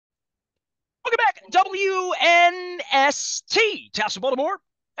WNST, Taos of Baltimore,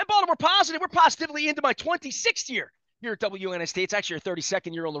 and Baltimore Positive. We're positively into my 26th year here at WNST. It's actually our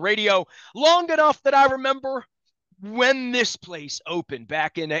 32nd year on the radio, long enough that I remember when this place opened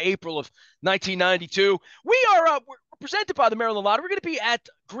back in April of 1992. We're presented by the Maryland Lottery. We're going to be at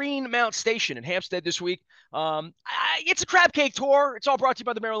Greenmount Station in Hampstead this week. It's a crab cake tour. It's all brought to you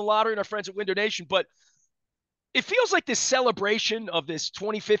by the Maryland Lottery and our friends at Window Nation, but it feels like this celebration of this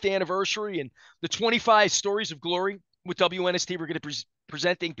 25th anniversary and the 25 stories of glory with WNST we're going to be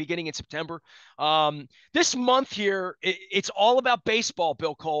presenting beginning in September. This month here, it's all about baseball,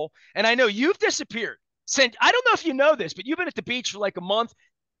 Bill Cole. And I know you've disappeared. I don't know if you know this, but you've been at the beach for like a month.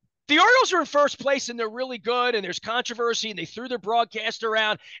 The Orioles are in first place and they're really good and there's controversy and they threw their broadcast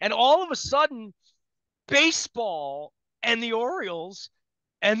around. And all of a sudden, baseball and the Orioles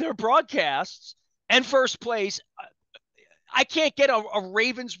and their broadcasts and first place. I can't get a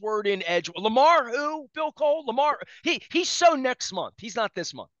Ravens word in edge. Lamar, who? Bill Cole? Lamar. He's so next month. He's not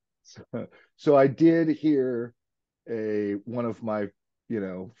this month. So I did hear one of my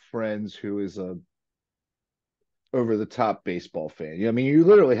friends who is a over the top baseball fan. I mean, you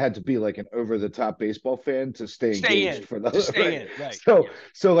literally had to be like an over the top baseball fan to stay engaged for the stay in. Right.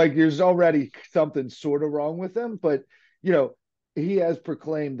 So like there's already something sort of wrong with them, but he has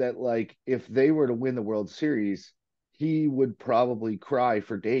proclaimed that like if they were to win the World Series, he would probably cry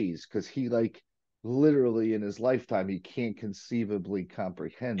for days because he like literally in his lifetime he can't conceivably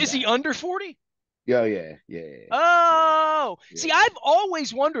comprehend. Is he under 40? Yeah. Oh, yeah. See, I've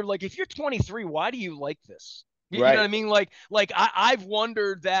always wondered, like, if you're 23, why do you like this? You know what I mean? Like I've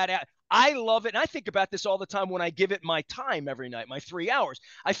wondered that. I love it. And I think about this all the time when I give it my time every night, my 3 hours.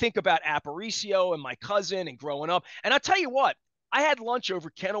 I think about Aparicio and my cousin and growing up. And I'll tell you what, I had lunch over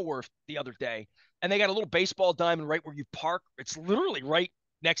Kenilworth the other day, and they got a little baseball diamond right where you park. It's literally right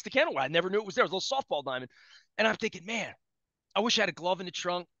next to Kenilworth. I never knew it was there. It was a little softball diamond. And I'm thinking, man, I wish I had a glove in the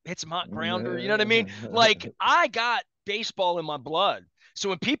trunk, hit some hot grounder. You know what I mean? Like, I got baseball in my blood. So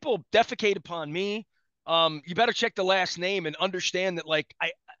when people defecate upon me, you better check the last name and understand that, like,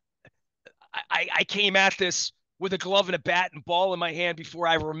 I came at this with a glove and a bat and ball in my hand before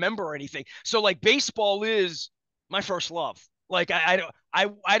I remember anything. So, like, baseball is my first love. Like, I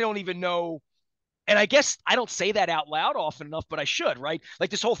don't even know. And I guess I don't say that out loud often enough, but I should, right? Like,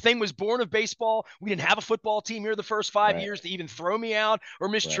 this whole thing was born of baseball. We didn't have a football team here the first 5 years to even throw me out or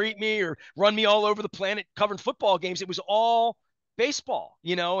mistreat me or run me all over the planet covering football games. It was all baseball,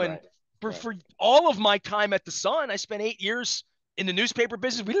 and for all of my time at the Sun, I spent 8 years in the newspaper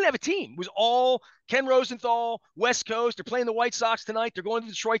business. We didn't have a team. It was all Ken Rosenthal, West Coast. They're playing the White Sox tonight. They're going to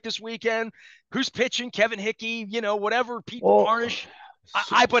Detroit this weekend. Who's pitching? Kevin Hickey, whatever, Pete Harnish.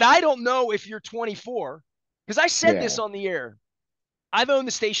 But I don't know if you're 24, because I said this on the air. I've owned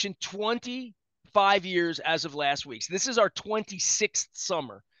the station 25 years as of last week. So this is our 26th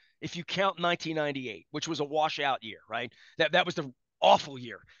summer, if you count 1998, which was a washout year, right? That was the awful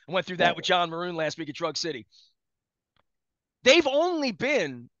year. I went through that with John Maroon last week at Drug City. They've only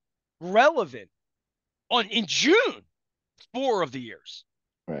been relevant in June 4 of the years.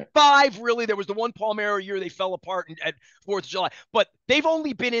 Right. 5, really. There was the one Palmero year they fell apart at 4th of July. But they've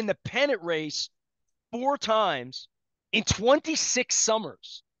only been in the pennant race 4 times in 26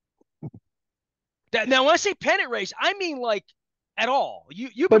 summers. Now, when I say pennant race, I mean like at all.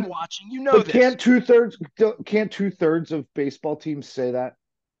 You've been watching. You know this. Can't 2/3 of baseball teams say that?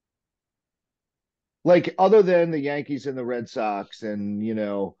 Like, other than the Yankees and the Red Sox and,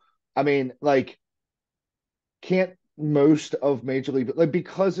 I mean, like, can't most of Major League, like,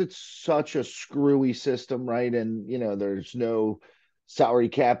 because it's such a screwy system, right? And, there's no salary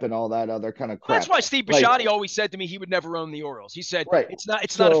cap and all that other kind of crap. That's why Steve Bisciotti always said to me he would never own the Orioles. He said, it's not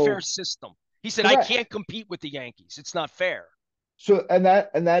a fair system. He said, I can't compete with the Yankees. It's not fair. So, and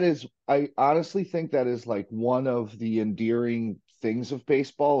that is, I honestly think that is like one of the endearing things of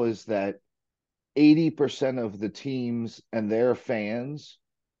baseball is that 80% of the teams and their fans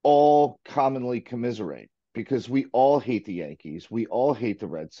all commonly commiserate because we all hate the Yankees. We all hate the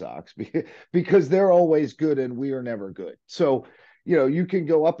Red Sox because they're always good and we are never good. So, you can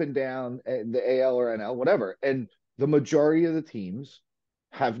go up and down the AL or NL, whatever, and the majority of the teams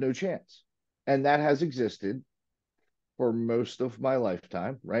have no chance. And that has existed for most of my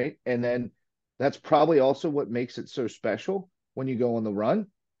lifetime, right? And then that's probably also what makes it so special when you go on the run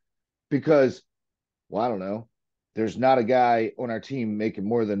because, well, I don't know, there's not a guy on our team making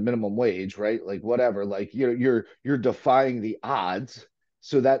more than minimum wage, right? Like, whatever, like you're defying the odds.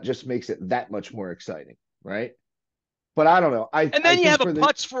 So that just makes it that much more exciting, right? But I don't know. And then you have a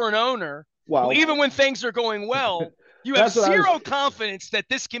putz for an owner. Well, even when things are going well, You have That's what I was. zero confidence that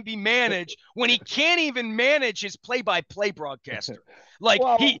this can be managed when he can't even manage his play-by-play broadcaster. Like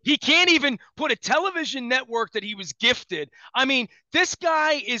Well, he can't even put a television network that he was gifted. I mean, this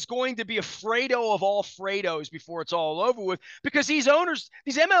guy is going to be a Fredo of all Fredos before it's all over with, because these owners,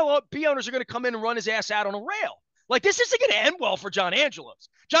 these MLB owners, are going to come in and run his ass out on a rail. Like, this isn't going to end well for John Angelos.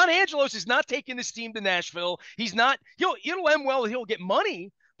 John Angelos is not taking this team to Nashville. He's not. It'll end well. He'll get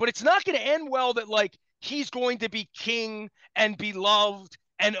money, but it's not going to end well that, like, he's going to be king and beloved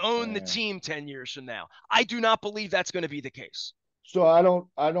and own the team 10 years from now. I do not believe that's going to be the case. So I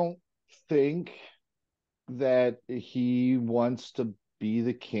don't think that he wants to be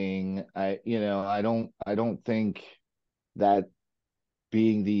the king. I don't think that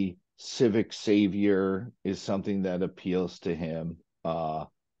being the civic savior is something that appeals to him.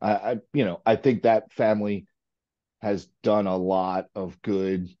 I think that family has done a lot of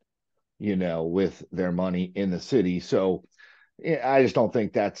good, with their money in the city. So I just don't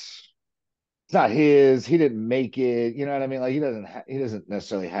think it's not his. He didn't make it. You know what I mean? Like he doesn't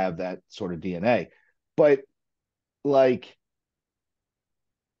necessarily have that sort of DNA. But like,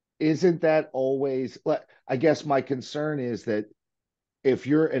 isn't that always like? I guess my concern is that if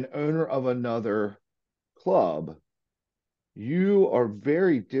you're an owner of another club, you are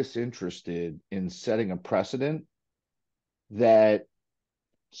very disinterested in setting a precedent that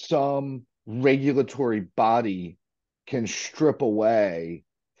some regulatory body can strip away,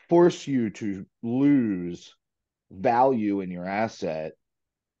 force you to lose value in your asset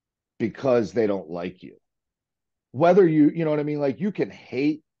because they don't like you. Whether you know what I mean? Like, you can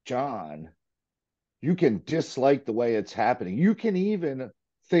hate John, you can dislike the way it's happening, you can even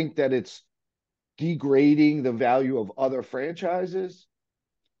think that it's degrading the value of other franchises.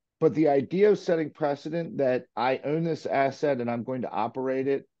 But the idea of setting precedent that I own this asset and I'm going to operate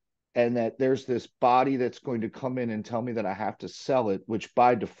it, and that there's this body that's going to come in and tell me that I have to sell it, which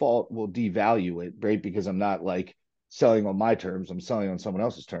by default will devalue it, right? Because I'm not like selling on my terms, I'm selling on someone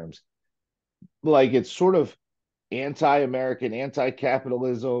else's terms. Like, it's sort of anti-American,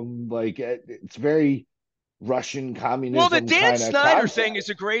 anti-capitalism. Like, it's very Russian Well, the communism Dan kind of Snyder concept. thing is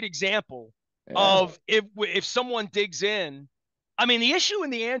a great example Yeah. of if someone digs in. I mean, the issue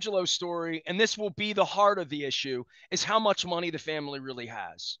in the Angelo story, and this will be the heart of the issue, is how much money the family really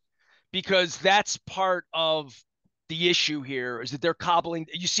has, because that's part of the issue here, is that they're cobbling.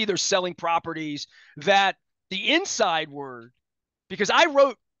 You see, they're selling properties that the inside word, because I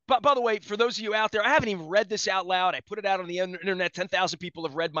wrote, by the way, for those of you out there, I haven't even read this out loud. I put it out on the internet. 10,000 people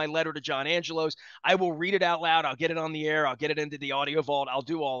have read my letter to John Angelos. I will read it out loud. I'll get it on the air. I'll get it into the audio vault. I'll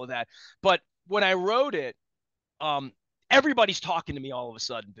do all of that. But when I wrote it, um, everybody's talking to me all of a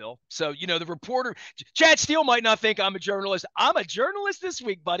sudden, Bill. So, the reporter, Chad Steele, might not think I'm a journalist. I'm a journalist this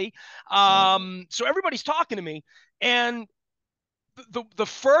week, buddy. So everybody's talking to me. And the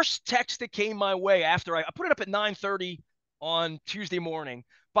first text that came my way after I put it up at 9:30 on Tuesday morning,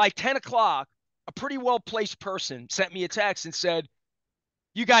 by 10 o'clock, a pretty well-placed person sent me a text and said,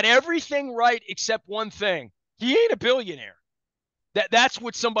 "You got everything right except one thing. He ain't a billionaire." That's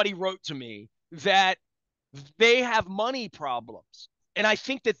what somebody wrote to me, that they have money problems. And I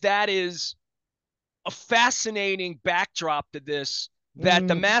think that is a fascinating backdrop to this, that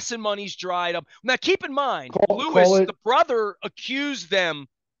the MASN money's dried up. Now, keep in mind, Call Lewis, it. the brother, accused them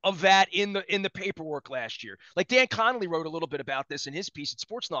of that in the paperwork last year. Like, Dan Connolly wrote a little bit about this in his piece at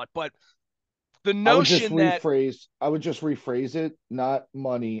Sportsnaut, but the notion that I would just rephrase it, not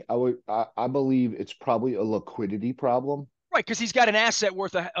money. I believe it's probably a liquidity problem. right, because he's got an asset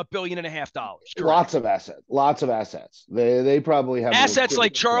worth $1.5 billion. Correct. Lots of assets. They probably have a Assets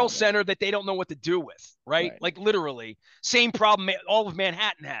like liquidity Charles problem. Center that they don't know what to do with, right? Right. Like, literally, same problem all of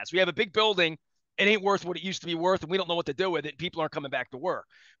Manhattan has. We have a big building, it ain't worth what it used to be worth, and we don't know what to do with it. People aren't coming back to work.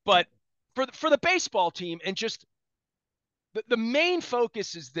 But for the baseball team, and just the main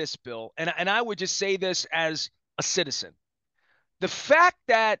focus is this, Bill, and I would just say this as a citizen: the fact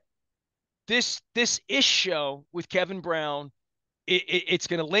that this issue with Kevin Brown, it's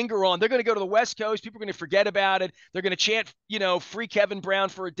going to linger on. They're going to go to the West Coast. People are going to forget about it. They're going to chant, free Kevin Brown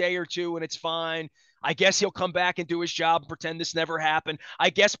for a day or two, and it's fine. I guess he'll come back and do his job and pretend this never happened.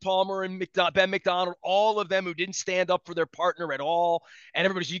 I guess Palmer and Ben McDonald, all of them who didn't stand up for their partner at all, and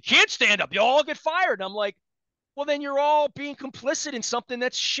everybody's, you can't stand up. You all get fired. And I'm like, well, then you're all being complicit in something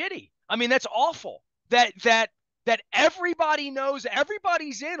that's shitty. I mean, that's awful. That everybody knows,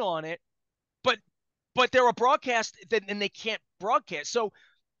 everybody's in on it, but they're a broadcast and they can't broadcast. So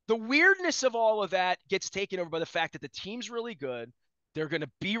the weirdness of all of that gets taken over by the fact that the team's really good. They're going to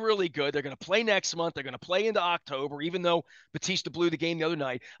be really good. They're going to play next month. They're going to play into October, even though Batista blew the game the other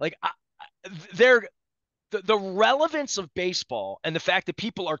night. Like, they're the relevance of baseball and the fact that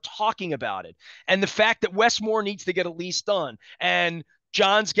people are talking about it and the fact that Wes Moore needs to get a lease done and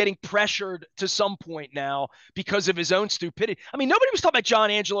John's getting pressured to some point now because of his own stupidity. I mean, nobody was talking about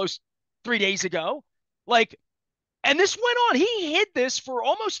John Angelos 3 days ago. Like, and this went on. He hid this for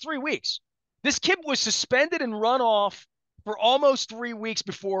almost 3 weeks. This kid was suspended and run off for almost 3 weeks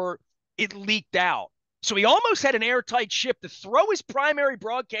before it leaked out. So he almost had an airtight ship to throw his primary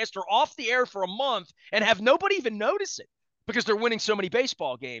broadcaster off the air for a month and have nobody even notice it because they're winning so many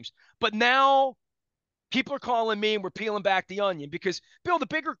baseball games. But now people are calling me and we're peeling back the onion because, Bill, the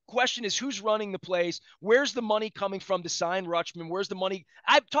bigger question is who's running the place? Where's the money coming from to sign Rutschman? Where's the money?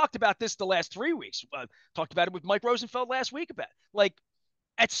 I've talked about this the last 3 weeks. Talked about it with Mike Rosenfeld last week about it. Like,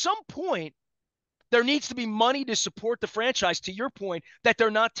 at some point, there needs to be money to support the franchise, to your point, that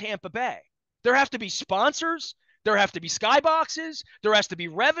they're not Tampa Bay. There have to be sponsors. There have to be skyboxes. There has to be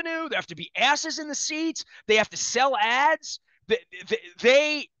revenue. There have to be asses in the seats. They have to sell ads.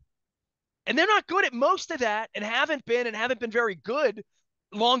 And they're not good at most of that and haven't been very good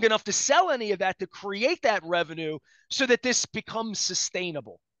long enough to sell any of that, to create that revenue so that this becomes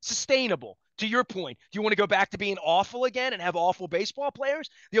sustainable. Sustainable. To your point, do you want to go back to being awful again and have awful baseball players?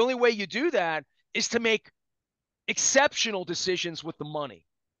 The only way you do that is to make exceptional decisions with the money.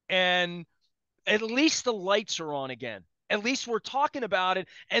 And at least the lights are on again. At least we're talking about it,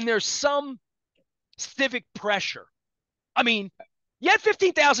 and there's some civic pressure. I mean, you had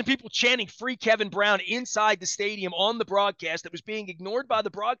 15,000 people chanting "Free Kevin Brown" inside the stadium on the broadcast that was being ignored by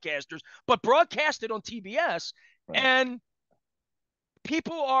the broadcasters, but broadcasted on TBS. Right. And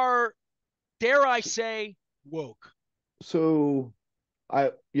people are, dare I say, woke. So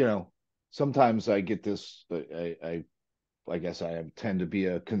sometimes I get this, I guess I tend to be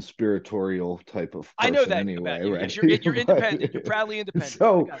a conspiratorial type of person. I know that anyway, about you. right? Yes, you're independent. You're proudly independent.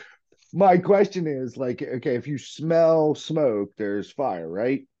 So my question is, like, okay, if you smell smoke, there's fire,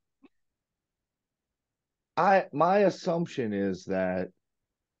 right? My assumption is that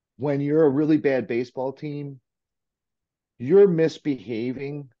when you're a really bad baseball team, your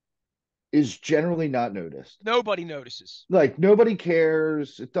misbehaving is generally not noticed. Nobody notices. Like, nobody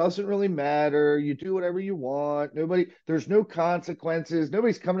cares. It doesn't really matter. You do whatever you want. There's no consequences.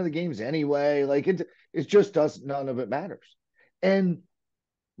 Nobody's coming to the games anyway. Like, it just doesn't, none of it matters. And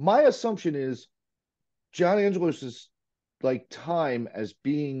my assumption is John Angelos's like time as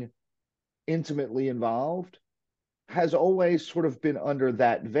being intimately involved has always sort of been under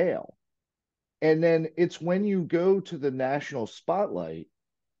that veil. And then it's when you go to the national spotlight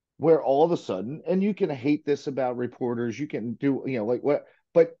where all of a sudden, and you can hate this about reporters, you can do, like what,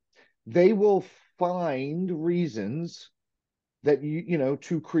 but they will find reasons that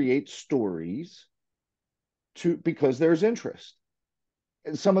to create stories because there's interest.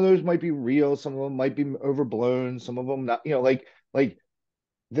 And some of those might be real, some of them might be overblown, some of them not, like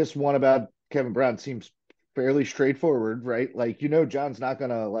this one about Kevin Brown seems fairly straightforward, right? Like, John's not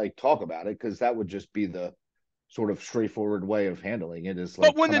gonna like talk about it because that would just be the sort of straightforward way of handling it. Is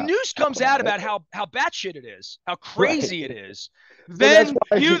like, but when the news comes out about how batshit it is, how crazy right. It is, then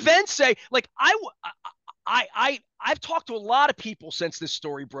you then say, like, I've talked to a lot of people since this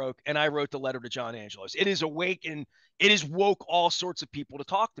story broke and I wrote the letter to John Angelos. It is awakened, it has woke all sorts of people to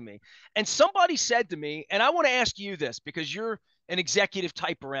talk to me. And somebody said to me, and I want to ask you this because you're an executive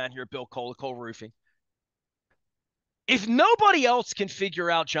type around here, Bill Cole, Cole Roofing. If nobody else can figure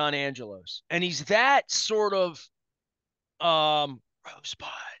out John Angelos and he's that sort of rosebud,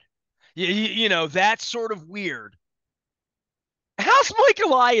 that's sort of weird, how's Mike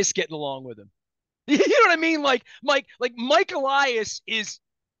Elias getting along with him? You know what I mean? Like Mike Elias is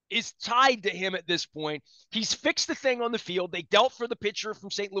tied to him at this point. He's fixed the thing on the field. They dealt for the pitcher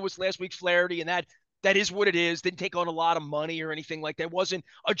from St. Louis last week, Flaherty, and that is what it is. Didn't take on a lot of money or anything like that. It wasn't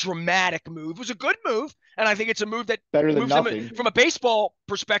a dramatic move. It was a good move, and I think it's a move that better than nothing. From a baseball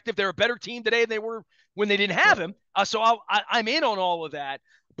perspective, they're a better team today than they were when they didn't have him. So I'm in on all of that.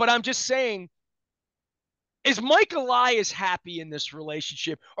 But I'm just saying, is Mike Elias happy in this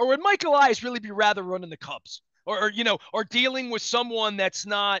relationship, or would Mike Elias really be rather running the Cubs, or dealing with someone that's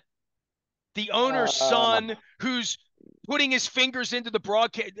not the owner's son, who's putting his fingers into the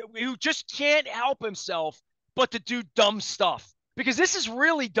broadcast, who just can't help himself but to do dumb stuff? Because this is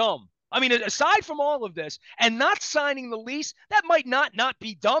really dumb. I mean, aside from all of this and not signing the lease, that might not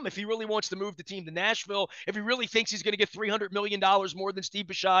be dumb if he really wants to move the team to Nashville, if he really thinks he's going to get $300 million more than Steve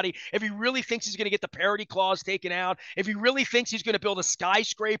Bisciotti, if he really thinks he's going to get the parity clause taken out, if he really thinks he's going to build a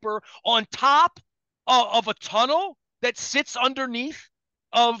skyscraper on top of a tunnel that sits underneath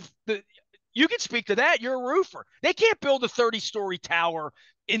of the – you can speak to that. You're a roofer. They can't build a 30-story tower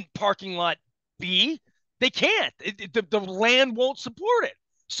in parking lot B. They can't. The land won't support it.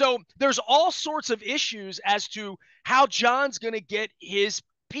 So there's all sorts of issues as to how John's going to get his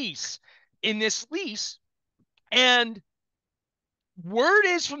piece in this lease. And word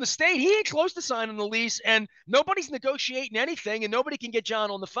is from the state, he ain't close to signing the lease, and nobody's negotiating anything, and nobody can get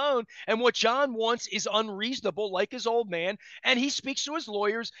John on the phone. And what John wants is unreasonable, like his old man. And he speaks to his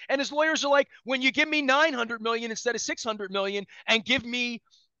lawyers, and his lawyers are like, when you give me 900 million instead of 600 million and give me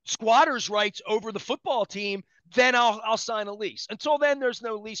squatters' rights over the football team, then I'll sign a lease. Until then, there's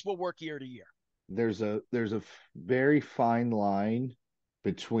no lease. We'll work year to year. There's a very fine line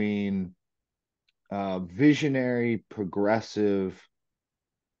between visionary, progressive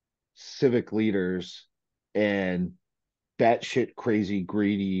civic leaders and batshit crazy,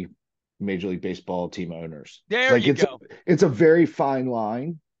 greedy Major League Baseball team owners. There you go. It's a very fine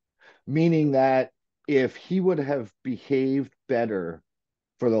line, meaning that if he would have behaved better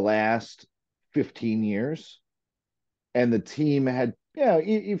for the last 15 years and the team had,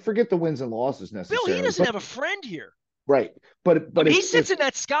 you forget the wins and losses necessarily. Bill, he doesn't have a friend here. Right. But he sits in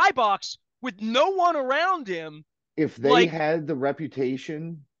that skybox with no one around him. If they had the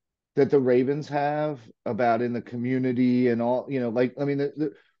reputation that the Ravens have about in the community and all,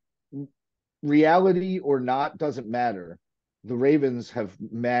 the reality or not doesn't matter. The Ravens have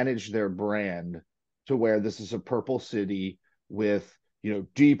managed their brand to where this is a purple city with,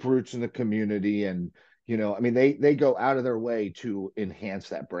 deep roots in the community. And, they go out of their way to enhance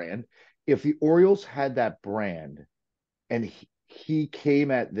that brand. If the Orioles had that brand and he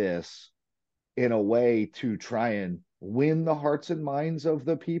came at this in a way to try and win the hearts and minds of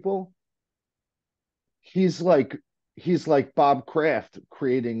the people, he's like Bob Kraft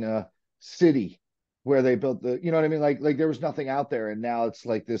creating a city where they built the, you know what I mean? Like there was nothing out there, and now it's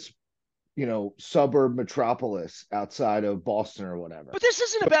like this, suburb metropolis outside of Boston or whatever. But this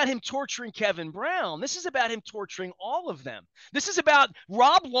isn't about him torturing Kevin Brown. This is about him torturing all of them. This is about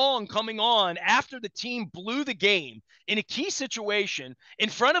Rob Long coming on after the team blew the game in a key situation in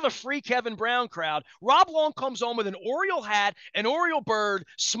front of a free Kevin Brown crowd. Rob Long comes on with an Oriole hat, an Oriole bird,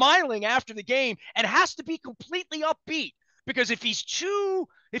 smiling after the game, and has to be completely upbeat. Because if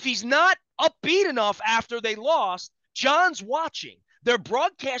he's not upbeat enough after they lost, John's watching. They're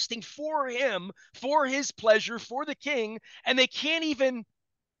broadcasting for him, for his pleasure, for the king, and they can't even.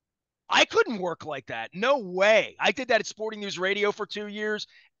 I couldn't work like that. No way. I did that at Sporting News Radio for 2 years.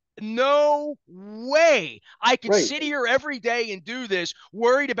 No way. I could sit here every day and do this,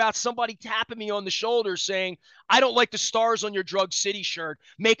 worried about somebody tapping me on the shoulder saying, I don't like the stars on your Drug City shirt.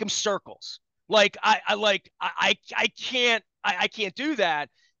 Make them circles. Like, I can't do that.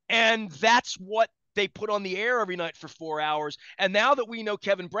 And that's what they put on the air every night for 4 hours. And now that we know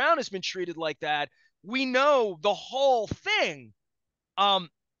Kevin Brown has been treated like that, we know the whole thing. Bill,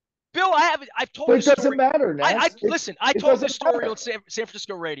 I've told this story. It doesn't matter, Ness. I told this story on San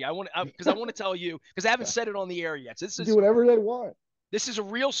Francisco radio. I want to tell you, because I haven't said it on the air yet. So this is do whatever they want. This is a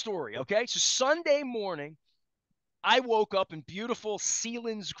real story, okay? So Sunday morning, I woke up in beautiful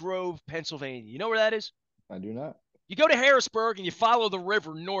Selinsgrove, Pennsylvania. You know where that is? I do not. You go to Harrisburg and you follow the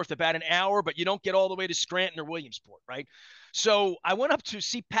river north about an hour, but you don't get all the way to Scranton or Williamsport, right? So I went up to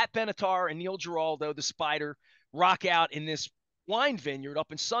see Pat Benatar and Neil Giraldo, the Spider, rock out in this wine vineyard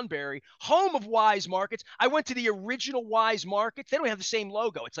up in Sunbury, home of Wise Markets. I went to the original Wise Markets. They don't have the same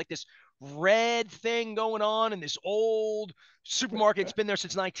logo. It's like this red thing going on in this old supermarket. It's been there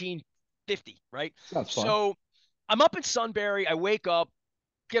since 1950, right? Sounds fun. So I'm up in Sunbury. I wake up,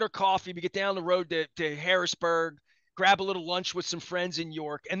 get our coffee. We get down the road to Harrisburg, grab a little lunch with some friends in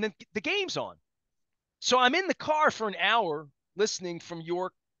York, and then the game's on. So I'm in the car for an hour listening from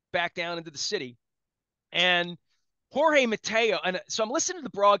York back down into the city. And Jorge Mateo, and so I'm listening to the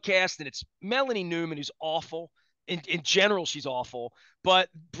broadcast, and it's Melanie Newman, who's awful. In general, she's awful. But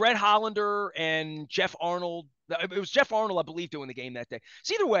Brett Hollander and Jeff Arnold, it was Jeff Arnold, I believe, doing the game that day.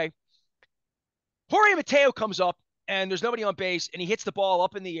 So either way, Jorge Mateo comes up, and there's nobody on base, and he hits the ball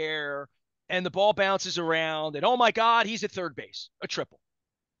up in the air, and the ball bounces around, and oh my God, he's at third base, a triple.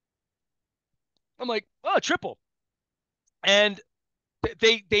 I'm like, oh, a triple. And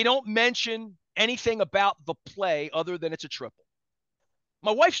they don't mention anything about the play other than it's a triple.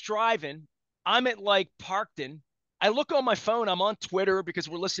 My wife's driving. I'm at like Parkton. I look on my phone. I'm on Twitter because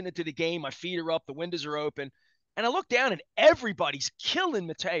we're listening to the game. My feet are up. The windows are open. And I look down and everybody's killing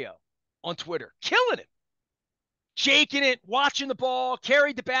Mateo on Twitter. Killing him. Shaking it, watching the ball,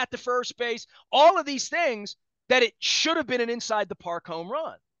 carried the bat to first base. All of these things that it should have been an inside the park home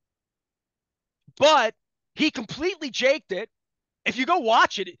run. But he completely jaked it. If you go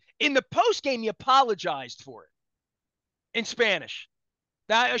watch it, in the post game, he apologized for it in Spanish.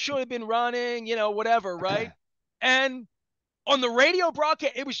 That should have been running, whatever, right? And on the radio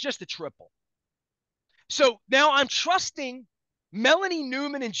broadcast, it was just a triple. So now I'm trusting Melanie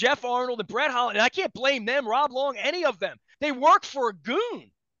Newman and Jeff Arnold and Brett Holland, and I can't blame them, Rob Long, any of them. They work for a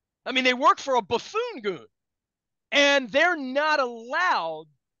goon. I mean, they work for a buffoon goon. And they're not allowed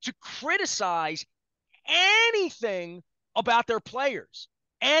to criticize anything about their players.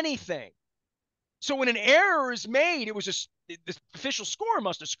 Anything. So when an error is made, it was the official score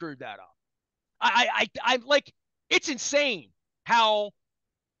must have screwed that up. I like, it's insane how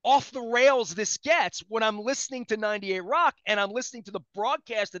off the rails this gets when I'm listening to 98 Rock and I'm listening to the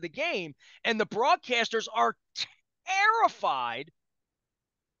broadcast of the game, and the broadcasters are terrified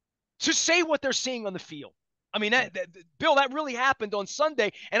to say what they're seeing on the field. I mean, Bill, that really happened on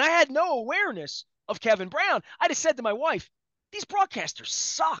Sunday, and I had no awareness of Kevin Brown. I just said to my wife, these broadcasters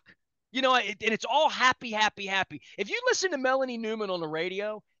suck. And it's all happy, happy, happy. If you listen to Melanie Newman on the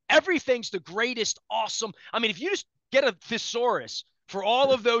radio, everything's the greatest, awesome. I mean, if you just get a thesaurus for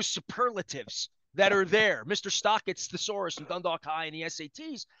all of those superlatives that are there, Mr. Stockett's thesaurus and Dundalk High and the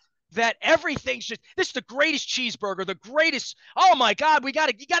SATs, that everything's just, this is the greatest cheeseburger, the greatest, oh my God, you got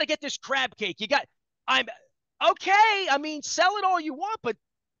to get this crab cake. I'm okay. I mean, sell it all you want, but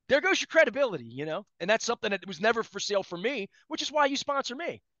there goes your credibility, and that's something that was never for sale for me, which is why you sponsor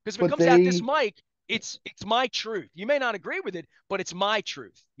me. Because if it comes out this mic, it's my truth. You may not agree with it, but it's my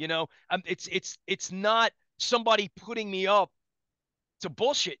truth. It's not somebody putting me up to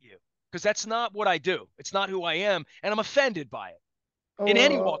bullshit you, because that's not what I do. It's not who I am, and I'm offended by it. In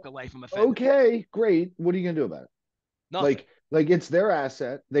any walk of life, I'm offended. Okay, great. What are you gonna do about it? Nothing. Like it's their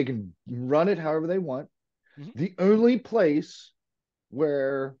asset. They can run it however they want. Mm-hmm. The only place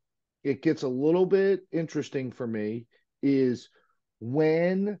where it gets a little bit interesting for me is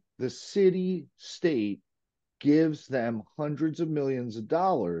when the city state gives them hundreds of millions of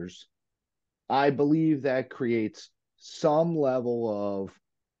dollars. I believe that creates some level of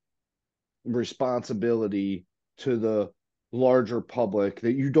responsibility to the larger public,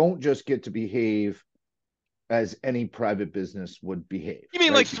 that you don't just get to behave as any private business would behave. You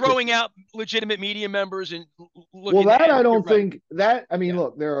mean, right? Like throwing out legitimate media members and looking? Well, that I don't think that. I mean,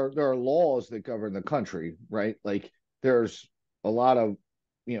 look, there are laws that govern the country, right? Like there's a lot of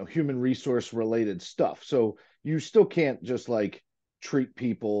human resource related stuff, so you still can't just like treat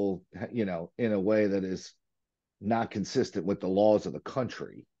people in a way that is not consistent with the laws of the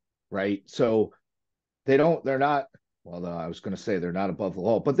country, right? So they're not. Well, I was going to say they're not above the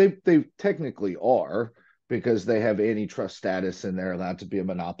law, but they technically are, because they have antitrust status and they're allowed to be a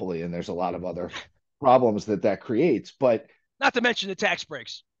monopoly, and there's a lot of other problems that creates. But not to mention the tax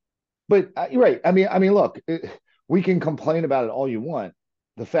breaks. But right, I mean, look, we can complain about it all you want.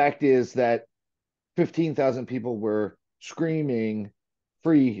 The fact is that 15,000 people were screaming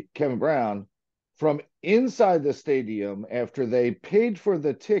 "Free Kevin Brown" from inside the stadium after they paid for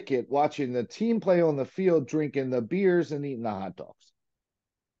the ticket, watching the team play on the field, drinking the beers and eating the hot dogs.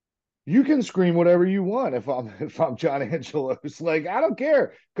 You can scream whatever you want if I'm John Angelos. Like, I don't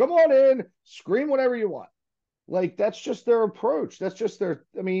care. Come on in, scream whatever you want. Like, that's just their approach. That's just their,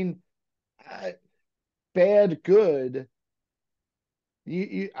 I mean, bad, good.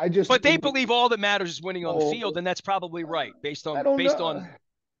 But they believe all that matters is winning on the field, and that's probably right based on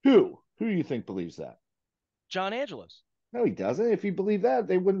who do you think believes that? John Angelos. No, he doesn't. If he believed that,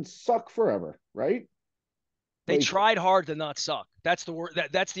 they wouldn't suck forever, right? They tried hard to not suck. That's the word.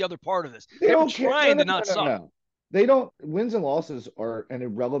 That's the other part of this. They were trying to not suck. No. They don't. Wins and losses are an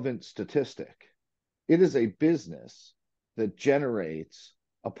irrelevant statistic. It is a business that generates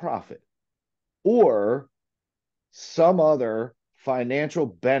a profit or some other financial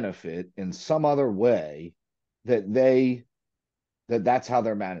benefit in some other way that's how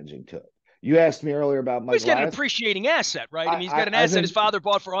they're managing to it. You asked me earlier about Mike. He's got an appreciating asset, right? I mean, he's got an asset his father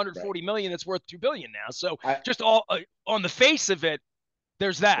bought for 140 million that's worth $2 billion now. So just all on the face of it,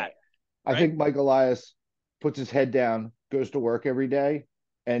 there's that. Right? I think Mike Elias puts his head down, goes to work every day,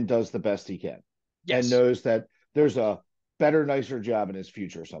 and does the best he can. Yes. And knows that there's a better, nicer job in his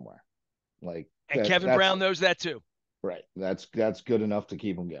future somewhere. And Kevin Brown knows that too. Right. That's good enough to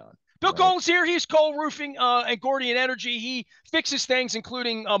keep him going. Bill Cole's here. He's Cole Roofing and Gordian Energy. He fixes things,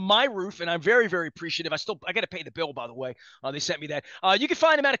 including my roof, and I'm very, very appreciative. I got to pay the bill, by the way. They sent me that. You can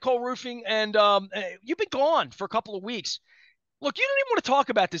find him at Cole Roofing, and you've been gone for a couple of weeks. Look, you don't even want to talk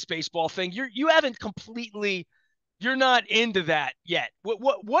about this baseball thing. You haven't completely. You're not into that yet.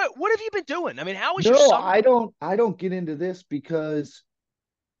 What have you been doing? I mean, how was your summer? No, I don't get into this because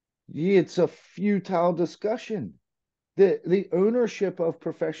it's a futile discussion. The ownership of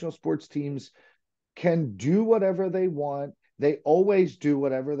professional sports teams can do whatever they want. They always do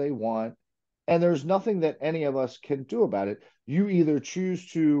whatever they want, and there's nothing that any of us can do about it. You either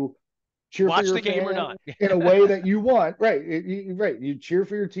choose to cheer for Watch your the game or fan not. in a way that you want, right? Right. You cheer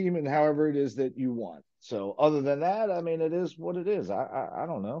for your team and however it is that you want. So other than that, I mean, it is what it is. I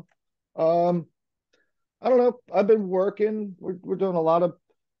don't know. Um, I don't know. I've been working. We're doing a lot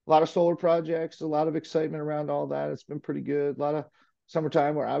of solar projects, a lot of excitement around all that. It's been pretty good. A lot of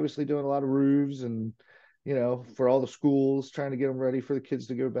summertime. We're obviously doing a lot of roofs and for all the schools, trying to get them ready for the kids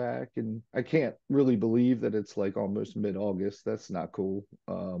to go back. And I can't really believe that it's like almost mid-August. That's not cool.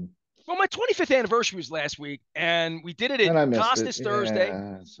 Well, my 25th anniversary was last week, and we did it at And I missed it. Costas Thursday.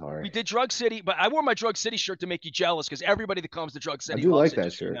 Yeah, We sorry. did Drug City, but I wore my Drug City shirt to make you jealous because everybody that comes to Drug I City do loves like it, that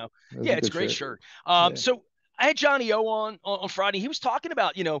just so you shirt. know. That's Yeah, a it's a good great shirt. shirt. Yeah. So I had Johnny O on Friday. He was talking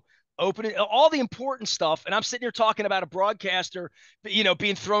about, opening all the important stuff. And I'm sitting here talking about a broadcaster,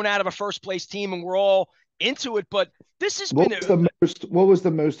 being thrown out of a first place team, and we're all into it. But this has been What was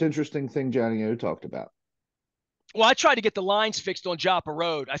the most interesting thing Johnny O talked about? well, I tried to get the lines fixed on Joppa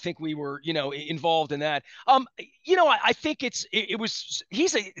Road. I think we were, involved in that. I think it was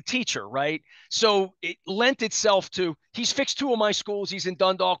he's a teacher, right? So it lent itself to he's fixed two of my schools. He's in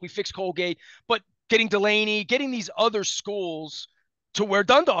Dundalk. We fixed Colgate, but getting Delaney, getting these other schools to where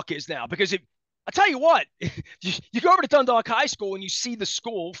Dundalk is now, because I tell you what, you go over to Dundalk High School and you see the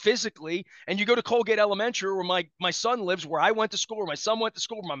school physically, and you go to Colgate Elementary, where my son lives, where I went to school, where my son went to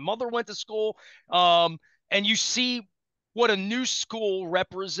school, where my mother went to school. And you see what a new school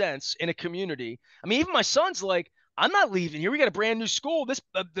represents in a community. I mean, even my son's like, I'm not leaving here. We got a brand new school.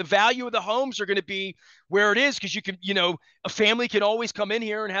 The value of the homes are going to be where it is, because you can, a family can always come in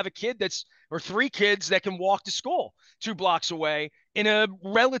here and have a kid or three kids that can walk to school 2 blocks away in a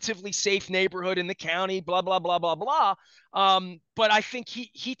relatively safe neighborhood in the county. Blah blah blah blah blah. But I think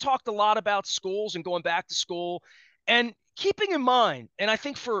he talked a lot about schools and going back to school, and keeping in mind, and I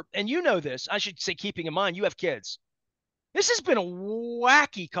think and you know this, I should say, keeping in mind, you have kids. This has been a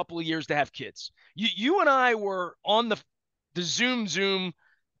wacky couple of years to have kids. You and I were on the Zoom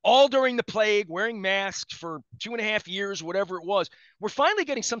all during the plague, wearing masks for 2.5 years, whatever it was. We're finally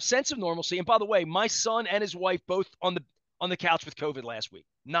getting some sense of normalcy. And by the way, my son and his wife both on the couch with COVID last week,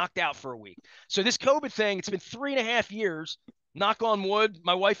 knocked out for a week. So this COVID thing, it's been 3.5 years. Knock on wood.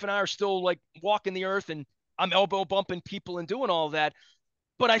 My wife and I are still like walking the earth, and I'm elbow bumping people and doing all of that.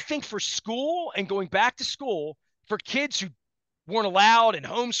 But I think for school and going back to school, for kids who weren't allowed and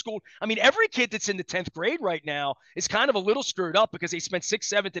homeschooled, I mean, every kid that's in the 10th grade right now is kind of a little screwed up because they spent 6th,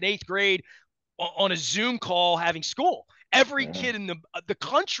 7th, and 8th grade on a Zoom call having school. Every Yeah. kid in the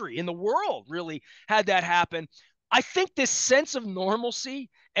country, in the world, really had that happen. I think this sense of normalcy,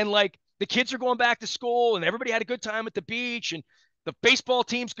 and like the kids are going back to school and everybody had a good time at the beach, and the baseball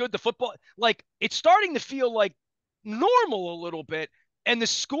team's good, the football, like it's starting to feel like normal a little bit. And the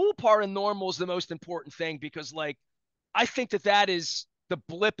school part of normal is the most important thing, because like I think that is the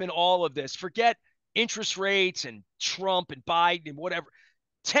blip in all of this. Forget interest rates and Trump and Biden and whatever.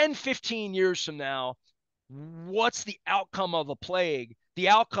 10, 15 years from now, what's the outcome of a plague? The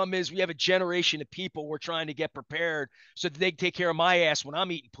outcome is we have a generation of people we're trying to get prepared so that they can take care of my ass when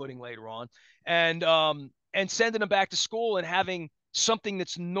I'm eating pudding later on. And sending them back to school and having something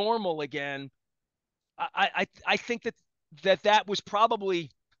that's normal again. I think that was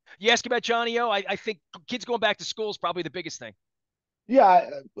probably, you ask about Johnny O. I think kids going back to school is probably the biggest thing. Yeah,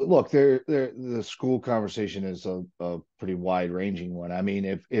 look, the school conversation is a pretty wide ranging one. I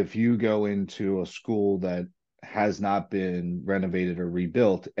mean, if you go into a school that has not been renovated or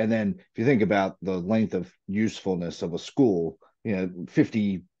rebuilt, and then if you think about the length of usefulness of a school,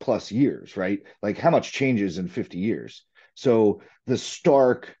 50 plus years, right? Like how much changes in 50 years? So the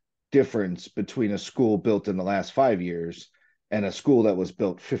stark difference between a school built in the last 5 years and a school that was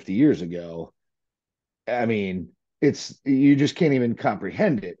built 50 years ago, I mean, it's you just can't even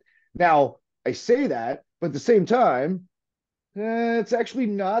comprehend it. Now, I say that, but at the same time, it's actually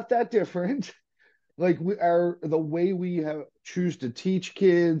not that different. Like the way we have choose to teach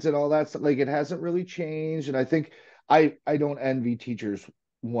kids and all that stuff, like it hasn't really changed. And I think I don't envy teachers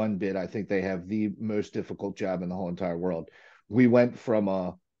one bit. I think they have the most difficult job in the whole entire world. We went from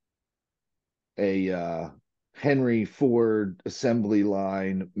a Henry Ford assembly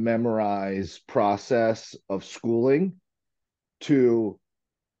line memorize process of schooling to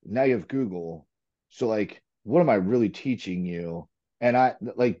now you have Google. So like, what am I really teaching you? And I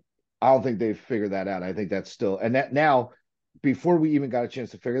don't think they've figured that out. I think that's still, and that now, before we even got a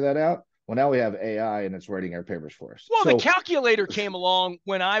chance to figure that out, well, now we have AI and it's writing our papers for us. Well, the So calculator came along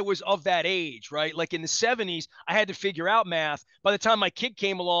when I was of that age, right? Like in the 70s, I had to figure out math. By the time my kid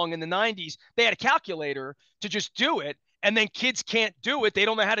came along in the 90s, they had a calculator to just do it. and then kids can't do it. They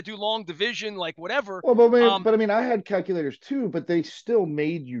don't know how to do long division, like whatever. Well, but I mean, I had calculators too, but they still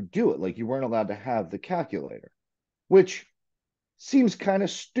made you do it. Like you weren't allowed to have the calculator, which seems kind of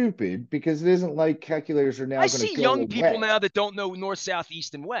stupid because it isn't like calculators are now I going to see go young people away. now that don't know north, south,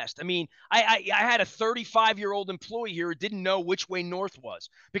 east, and west. I mean, I had a 35-year-old employee here who didn't know which way north was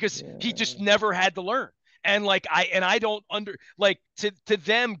because he just Yeah. never had to learn. And like I don't under like to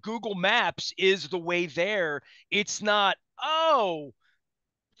them, Google Maps is the way there. It's not, oh,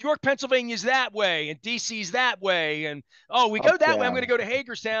 York, Pennsylvania's that way, and DC's that way, and oh, we go Up, that way. I'm going to down. go to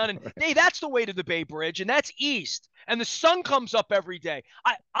Hagerstown, and hey, that's the way to the Bay Bridge, and that's east, and the sun comes up every day.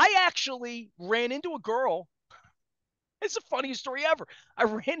 I actually ran into a girl. It's the funniest story ever. I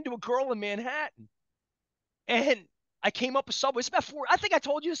ran into a girl in Manhattan, and I came up a subway. It's about four. I think I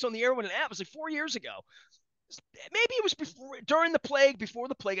told you this on the air when it happened. It was like 4 years ago. Maybe it was before, during the plague, before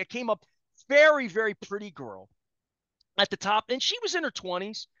the plague. I came up, very, very pretty girl at the top, and she was in her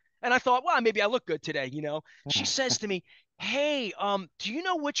 20s. And I thought, well, maybe I look good today, you know. She says to me, "Hey, do you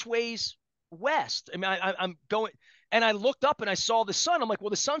know which way's west?" I mean, I'm going, and I looked up and I saw the sun. I'm like, well,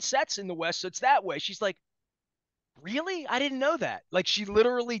 the sun sets in the west, so it's that way. She's like, really? I didn't know that. Like, she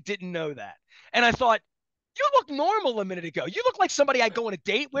literally didn't know that. And I thought, you look normal a minute ago. You look like somebody I'd go on a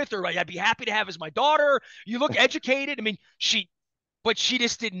date with, or I'd be happy to have as my daughter. You look educated. I mean, but she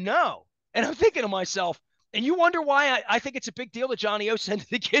just didn't know. And I'm thinking to myself, and you wonder why I think it's a big deal that Johnny O sent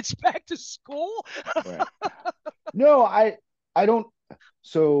the kids back to school? Right. No, I don't.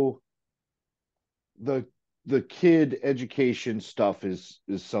 So the the kid education stuff is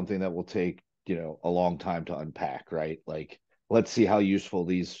something that will take, a long time to unpack, right? Like, let's see how useful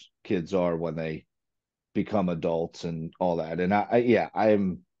these kids are when they become adults and all that. And yeah,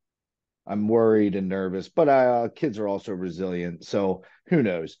 I'm worried and nervous, but kids are also resilient, so who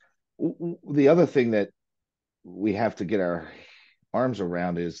knows. The other thing that we have to get our arms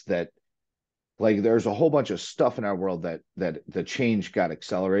around is that, like, there's a whole bunch of stuff in our world that the change got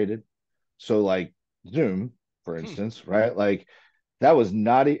accelerated. So, like, Zoom, for instance, right? Like, that was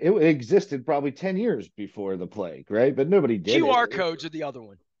not, it existed probably 10 years before the plague, right? But nobody did it. QR codes are the other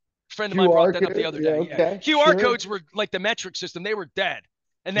one. A friend of mine brought QR that up the code, other yeah, day. Yeah. okay, QR sure. codes were like the metric system. They were dead.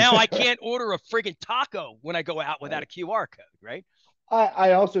 And now I can't order a friggin' taco when I go out without a QR code, right?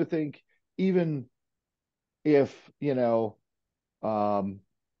 I also think, even if, um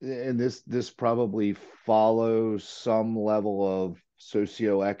and this probably follows some level of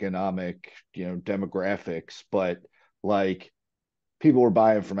socioeconomic, demographics, but, like, people were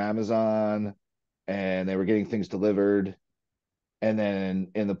buying from Amazon and they were getting things delivered. And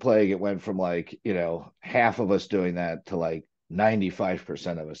then in the plague, it went from, like, half of us doing that to like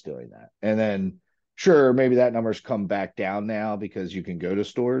 95% of us doing that. And then, sure, maybe that number's come back down now because you can go to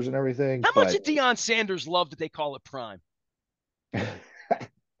stores and everything, How much but did Deion Sanders love that they call it Prime?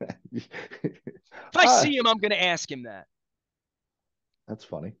 If I uh, see him, I'm going to ask him that. that's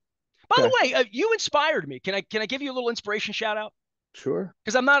funny. By Okay, the way, you inspired me. Can I give you a little inspiration shout out? sure,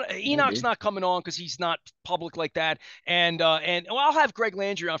 Because I'm not Enoch's maybe. not coming on because he's not public like that, and well, I'll have Greg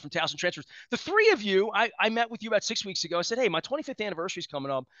Landry on from Towson Transfers. The three of you, I met with you about 6 weeks ago. I said, hey, my 25th anniversary is coming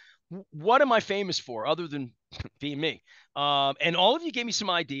up. What am I famous for other than being me? And all of you gave me some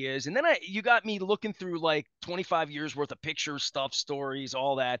ideas, and then you got me looking through like 25 years worth of pictures, stuff, stories,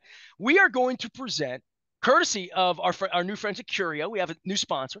 all that. We are going to present, courtesy of our new friends at Curio. We have a new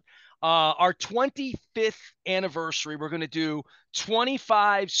sponsor. Our 25th anniversary. We're going to do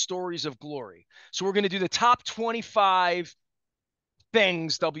 25 stories of glory. So we're going to do the top 25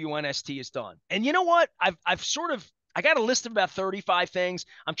 things WNST has done. And you know what? I got a list of about 35 things.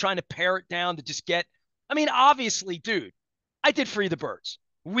 I'm trying to pare it down to just get, I mean, obviously, dude, I did Free the Birds.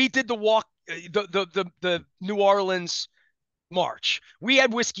 We did the walk, the New Orleans March. We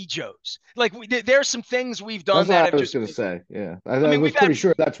had Whiskey Joe's. Like, there's some things we've That's done that what have I was just going to been, say. Yeah, I I mean, was we've had pretty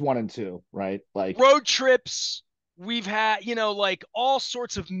sure that's one and two, right? Like, road trips. We've had, like all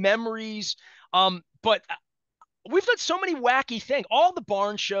sorts of memories. But we've done so many wacky things. All the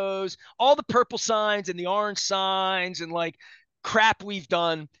barn shows, all the purple signs and the orange signs, and like crap we've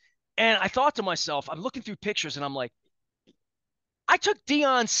done. And I thought to myself, I'm looking through pictures, and I'm like, I took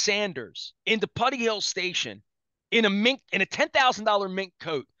Deion Sanders into Putty Hill Station in a $10,000 mink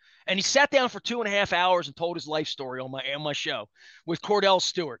coat, and he sat down for 2.5 hours and told his life story on my show with Cordell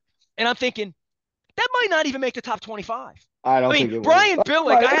Stewart. And I'm thinking, that might not even make the top 25. I I don't mean, think it will. Brian Oh, it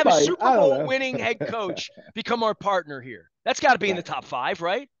Billick, might, I it have a might. Super I don't Bowl know. winning head coach become our partner here. That's got to be in the Right. top five,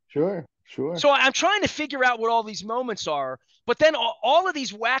 right? Sure, sure. So I'm trying to figure out what all these moments are. But then all of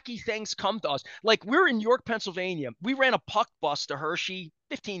these wacky things come to us. Like, we're in York, Pennsylvania. We ran a puck bus to Hershey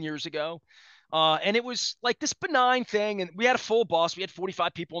 15 years ago. And it was like this benign thing. And we had a full bus. We had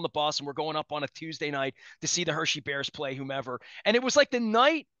 45 people on the bus, and we're going up on a Tuesday night to see the Hershey Bears play whomever. And it was like the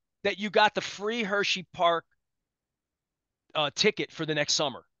night that you got the free Hershey Park ticket for the next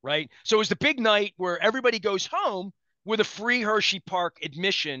summer, right? So it was the big night where everybody goes home with a free Hershey Park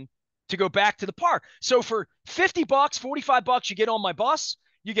admission to go back to the park. So for $50, $45, you get on my bus,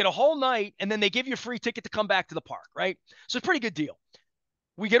 you get a whole night, and then they give you a free ticket to come back to the park, right? So it's a pretty good deal.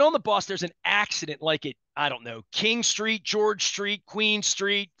 We get on the bus, there's an accident like it, I don't know, King Street, George Street, Queen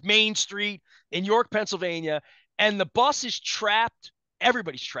Street, Main Street in York, Pennsylvania, and the bus is trapped.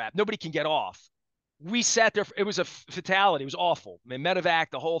 Everybody's trapped. Nobody can get off. We sat there. It was a fatality. It was awful. I mean,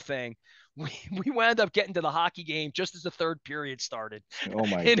 medevac, the whole thing. We wound up getting to the hockey game just as the third period started Oh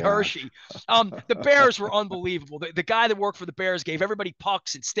my in gosh. Hershey. The Bears were unbelievable. The guy that worked for the Bears gave everybody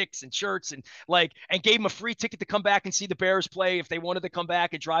pucks and sticks and shirts and gave them a free ticket to come back and see the Bears play if they wanted to come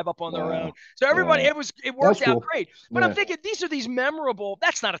back and drive up on their own. Wow. So everybody, Wow. it That's worked out cool. great. But I'm Yeah. thinking these are these memorable.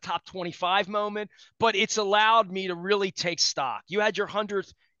 That's not a top 25 moment, but it's allowed me to really take stock. You had your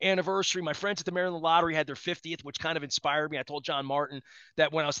 100th anniversary. My friends at the Maryland Lottery had their 50th, which kind of inspired me. I told John Martin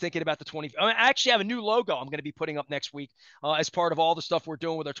that when I was thinking about the 20, I actually have a new logo I'm going to be putting up next week as part of all the stuff we're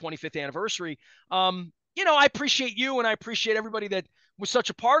doing with our 25th anniversary. I appreciate you and I appreciate everybody that was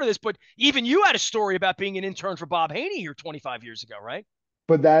such a part of this, but even you had a story about being an intern for Bob Haney here 25 years ago, right?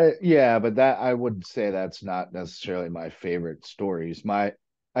 But that I would say that's not necessarily my favorite stories. I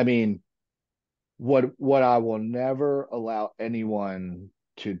mean, what I will never allow anyone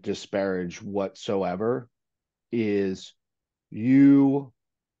to disparage whatsoever is you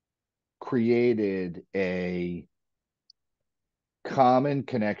created a common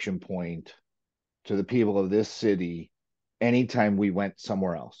connection point to the people of this city anytime we went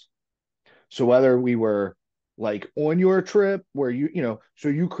somewhere else. So whether we were like on your trip where so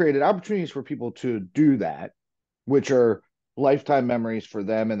you created opportunities for people to do that, which are lifetime memories for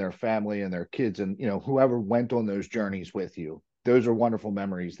them and their family and their kids and whoever went on those journeys with you. Those are wonderful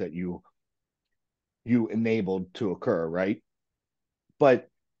memories that you enabled to occur, right? But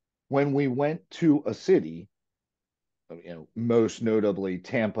when we went to a city, most notably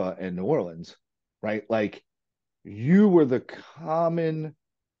Tampa and New Orleans, right? Like you were the common,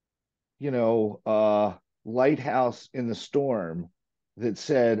 lighthouse in the storm that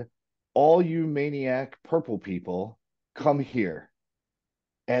said, all you maniac purple people, come here.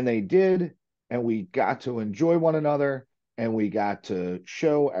 And they did, and we got to enjoy one another, and we got to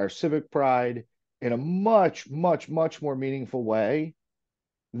show our civic pride in a much, much, much more meaningful way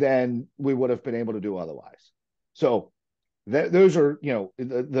than we would have been able to do otherwise. So those are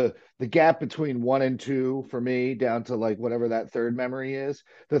the gap between 1 and 2 for me down to like whatever that third memory is.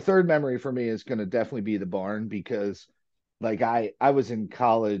 The third memory for me is going to definitely be the barn because like I was in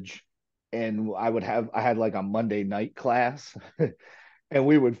college and I had like a Monday night class and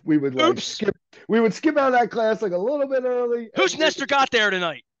we would like Oops. skip out of that class like a little bit early and Who's Nestor got there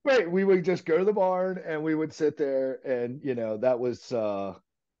tonight? we would just go to the barn and we would sit there and that was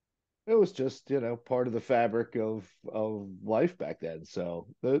it was just part of the fabric of life back then. So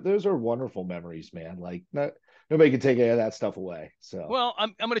those are wonderful memories, man. Like nobody can take any of that stuff away. So Well,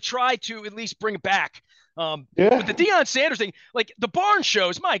 I'm going to try to at least bring it back. But the yeah, Deion Sanders thing, like the barn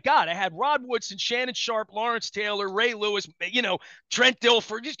shows, my God, I had Rod Woodson, Shannon Sharp, Lawrence Taylor, Ray Lewis, Trent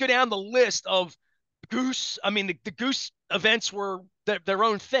Dilfer. Just go down the list of Goose. I mean, the Goose events were their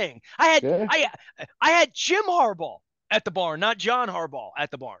own thing. yeah, I had Jim Harbaugh at the barn, not John Harbaugh at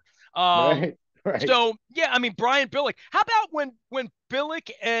the barn. Um, right, right. so yeah, I mean Brian Billick. How about when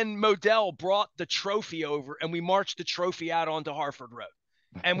Billick and Modell brought the trophy over and we marched the trophy out onto Harford Road,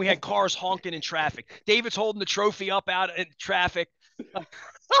 and we had cars honking in traffic. David's holding the trophy up out in traffic.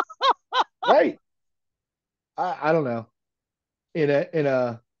 Right. I don't know. In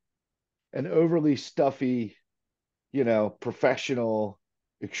a an overly stuffy, professional,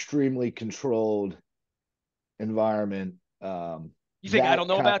 extremely controlled environment. You think I don't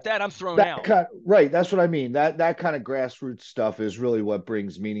That know kind about that? I'm thrown that out. kind right. That's what I mean. That kind of grassroots stuff is really what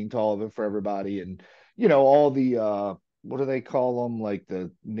brings meaning to all of it for everybody. And all the what do they call them? Like the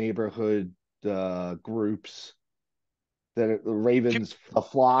neighborhood groups that are the Ravens, the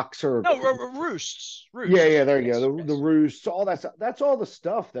flocks, or No, roosts, yeah, roosts. yeah. There you Yes, go. The yes. roosts, all that stuff. That's all the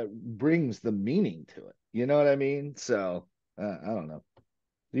stuff that brings the meaning to it. You know what I mean? So I don't know.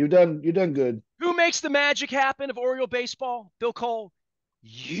 You've done good. Who makes the magic happen of Oriole baseball? Bill Cole.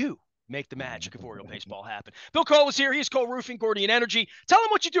 You make the magic of Oriole baseball happen. Bill Cole is here. He's Cole Roofing, Gordian Energy. Tell him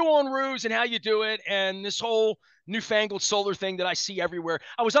what you do on roofs and how you do it, and this whole newfangled solar thing that I see everywhere.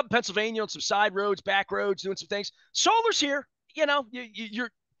 I was up in Pennsylvania on some side roads, back roads, doing some things. Solar's here. You're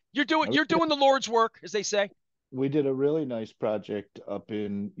You're doing the Lord's work, as they say. We did a really nice project up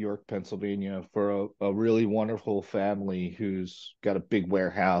in York, Pennsylvania for a really wonderful family who's got a big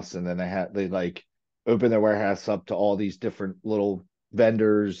warehouse, and then they like open their warehouse up to all these different little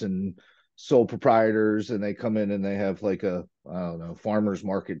vendors and sole proprietors, and they come in and they have like a, I don't know, farmers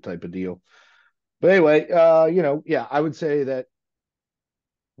market type of deal. But anyway, yeah, I would say that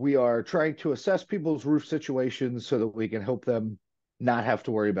we are trying to assess people's roof situations so that we can help them not have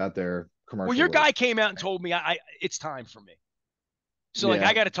to worry about their Well, commercial your roof. guy came out and told me I it's time for me. So like I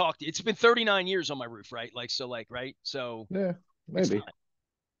Yeah, got to talk to you. It's been 39 years on my roof, right? Like so like right? So yeah, it's maybe. time.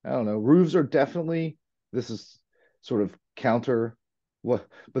 I don't know. Roofs are definitely, this is sort of counter what,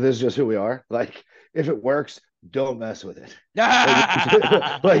 but this is just who we are. Like, if it works, don't mess with it.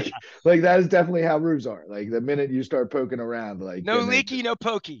 Like, like, like that is definitely how roofs are. Like the minute you start poking around, like No then they leaky, just no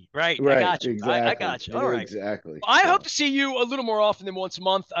pokey. Right. I right, got you. I exactly, got you. All right. exactly. Well, I hope So to see you a little more often than once a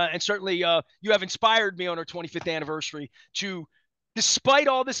month. And certainly you have inspired me on our 25th anniversary to, despite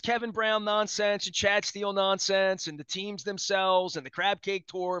all this Kevin Brown nonsense and Chad Steele nonsense and the teams themselves and the crab cake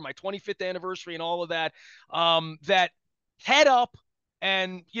tour, my 25th anniversary and all of that, that head up.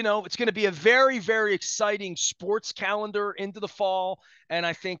 And, it's going to be a very, very exciting sports calendar into the fall. And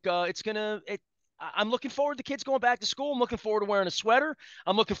I think it's going to, I'm looking forward to kids going back to school. I'm looking forward to wearing a sweater.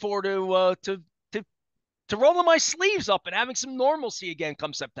 I'm looking forward to to rolling my sleeves up and having some normalcy again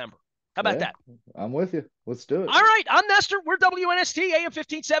come September. How about yeah, that? I'm with you. Let's do it. All right, I'm Nestor. We're WNST, AM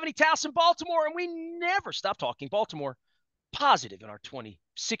 1570, Towson, Baltimore, and we never stop talking Baltimore positive in our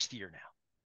 26th year now.